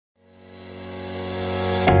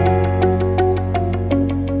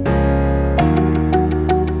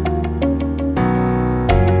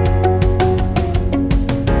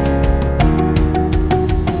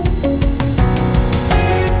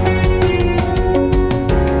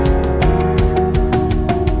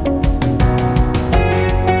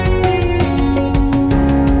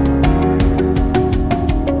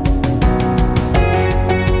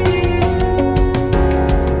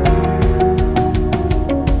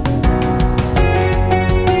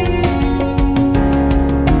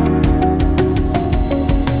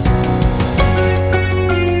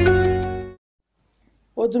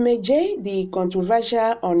Odumeje, the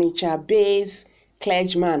controversial Onitsha-based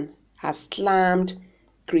clergyman, has slammed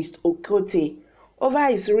Chirs Okotie over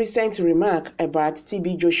his recent remark about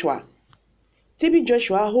TB Joshua. TB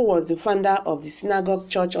Joshua, who was the founder of the Synagogue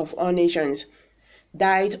Church of All Nations,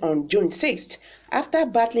 died on June 6th after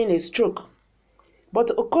battling a stroke. But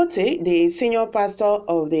Okotie, the senior pastor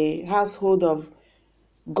of the Household of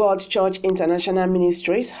God Church International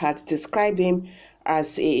Ministries, had described him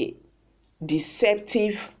as a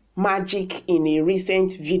deceptive magic in a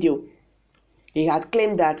recent video. He had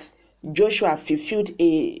claimed that Joshua fulfilled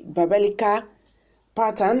a biblical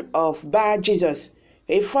pattern of Bar Jesus,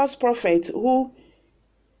 a false prophet who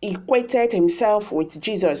equated himself with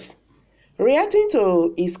Jesus. Reacting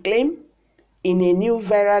to his claim in a new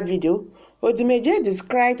viral video, Odumeje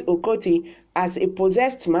described Okotie as a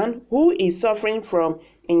possessed man who is suffering from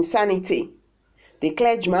insanity. The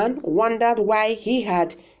clergyman wondered why he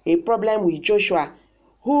had a problem with Joshua,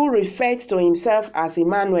 who referred to himself as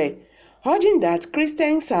Emmanuel, urging that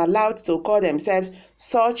Christians are allowed to call themselves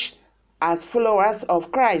such as followers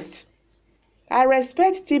of Christ. I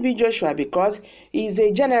respect TB Joshua because he is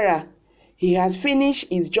a general. He has finished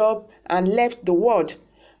his job and left the world.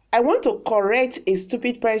 I want to correct a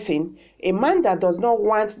stupid person, a man that does not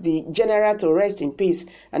want the general to rest in peace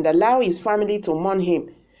and allow his family to mourn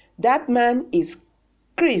him. That man is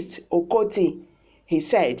Chirs Okotie, he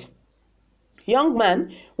said. Young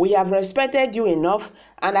man, we have respected you enough,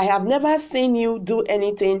 and I have never seen you do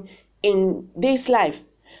anything in this life.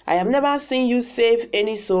 I have never seen you save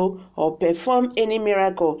any soul or perform any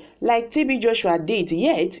miracle like TB Joshua did,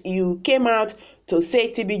 yet you came out to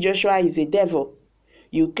say TB Joshua is a devil.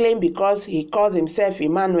 You claim because he calls himself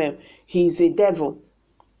Emmanuel, he is a devil.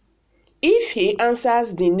 If he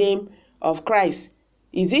answers the name of Christ,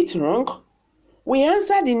 is it wrong? We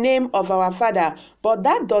answer the name of our Father, but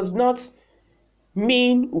that does not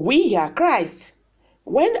mean we are Christ.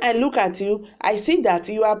 When I look at you, I see that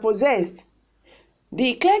you are possessed.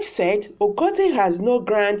 The clergy said Okotie has no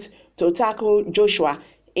ground to tackle Joshua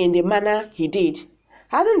in the manner he did,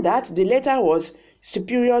 adding that the latter was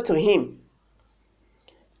superior to him.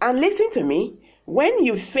 And listen to me, when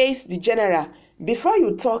you face the general, before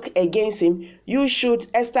you talk against him, you should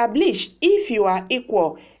establish if you are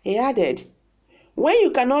equal, he added. When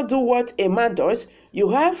you cannot do what a man does, you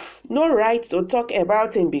have no right to talk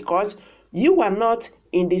about him because you are not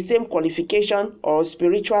in the same qualification or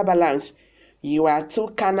spiritual balance. You are too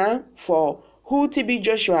carnal for who TB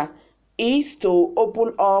Joshua is to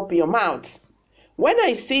open up your mouth. When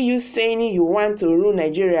I see you saying you want to rule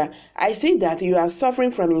Nigeria, I see that you are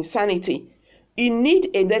suffering from insanity. You need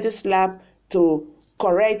a dirty slap to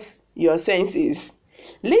correct your senses.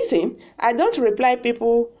 Listen, I don't reply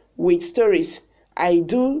people with stories. I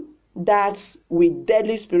do that with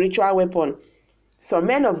deadly spiritual weapon. Some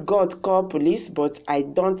men of God call police, but I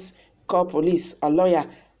don't call police or lawyer.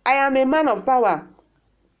 I am a man of power,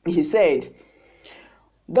 he said.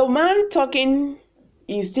 The man talking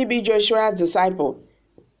is TB Joshua's disciple.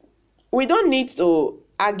 We don't need to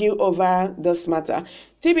argue over this matter.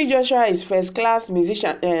 TB Joshua is first-class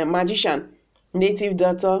magician, native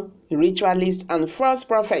doctor, ritualist, and false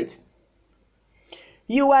prophet.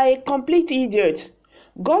 You are a complete idiot.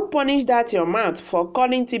 God punished that your mouth for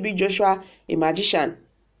calling TB Joshua a magician.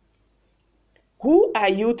 Who are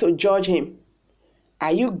you to judge him?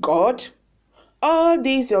 Are you God? All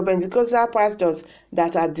these your Pentecostal pastors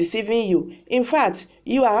that are deceiving you. In fact,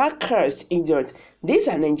 you are a cursed idiot. These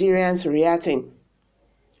are Nigerians reacting.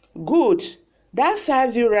 Good. That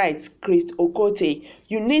serves you right, Chirs Okotie.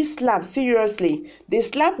 You need slap seriously. The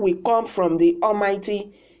slap will come from the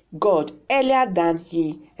Almighty God earlier than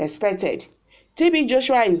he expected. TB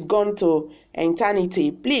Joshua is gone to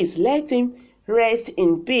eternity. Please let him rest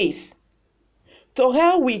in peace. To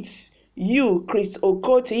hell with you, Chirs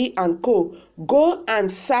Okotie and co. Go and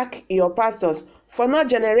sack your pastors for not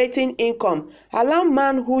generating income. Allow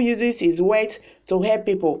man who uses his words to help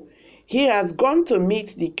people. He has gone to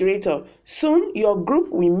meet the Creator. Soon your group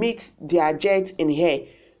will meet their jet in air.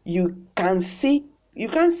 You can't see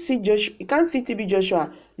TB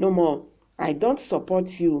Joshua no more. I don't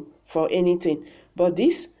support you for anything, but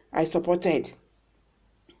this I supported.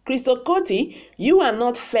 Chirs Okotie, you are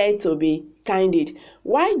not fair to be candid.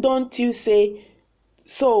 Why don't you say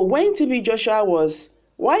so when TB Joshua was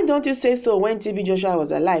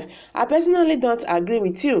alive? I personally don't agree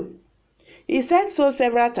with you. He said so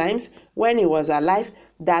several times when he was alive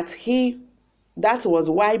that was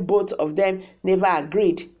why both of them never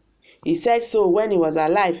agreed. He said so when he was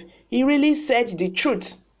alive. He really said the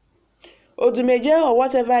truth. Odumeje, or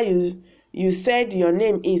whatever you said your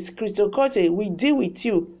name is, Chirs Okotie, we deal with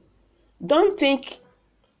you. Don't think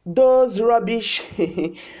those rubbish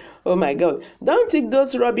oh my God, don't think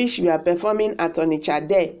those rubbish you are performing at Onitsha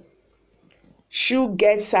there should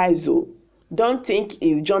get size. Oh, don't think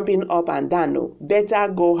it's jumping up and down. Oh, better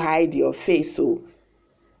go hide your face. Oh,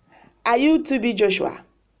 are you TB Joshua?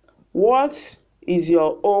 What is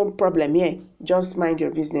your own problem here? Just mind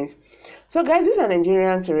your business. So guys, these are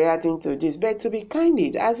Nigerians reacting to this, but to be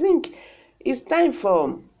candid, I think it's time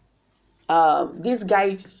for this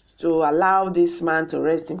guy to allow this man to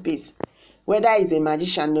rest in peace. Whether he's a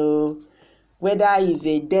magician or whether he's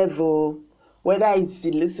a devil, whether he's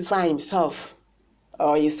Lucifer himself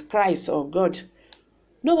or he's Christ or God,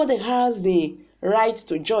 nobody has the right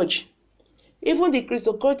to judge. Even the Chirs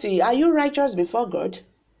Okotie, are you righteous before God?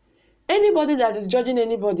 Anybody that is judging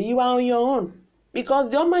anybody, you are on your own,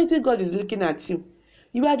 because the Almighty God is looking at you.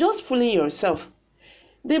 You are just fooling yourself.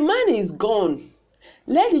 The man is gone.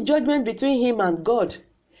 Let the judgment between him and God.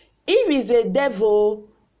 If he's a devil,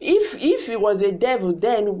 if he was a devil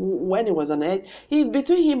then when he was on earth, he's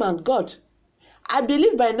between him and God. I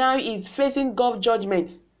believe by now he's facing God's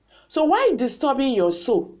judgment. So why disturbing your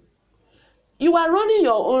soul? You are running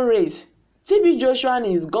your own race. TB Joshua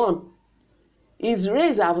is gone. His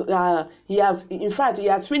race, he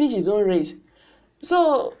has finished his own race.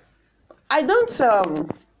 So I don't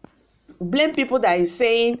blame people that is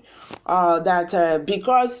saying that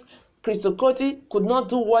because Chirs Okotie could not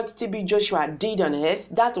do what TB Joshua did on earth,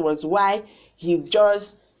 that was why he's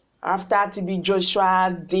just after TB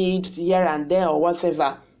Joshua's deed here and there or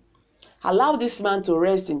whatever. Allow this man to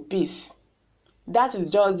rest in peace. That is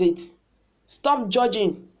just it. Stop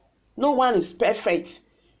judging. No one is perfect.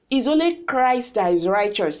 It's only Christ that is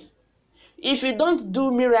righteous. If you don't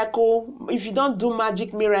do miracle, if you don't do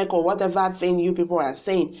magic, miracle, whatever thing you people are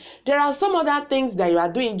saying, there are some other things that you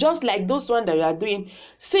are doing, just like those ones that you are doing.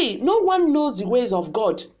 See, no one knows the ways of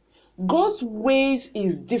God. God's ways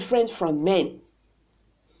is different from men.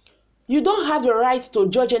 You don't have the right to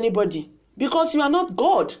judge anybody because you are not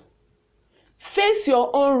God. Face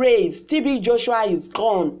your own race. TB Joshua is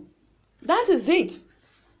gone. That is it.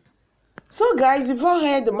 So guys, you've all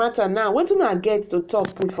heard the matter now. What do I get to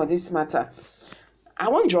talk with for this matter? I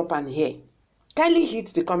won't drop an here. Kindly hit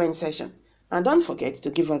the comment section. And don't forget to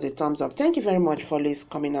give us a thumbs up. Thank you very much for always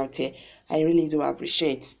coming out here. I really do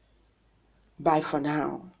appreciate. Bye for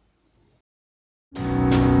now.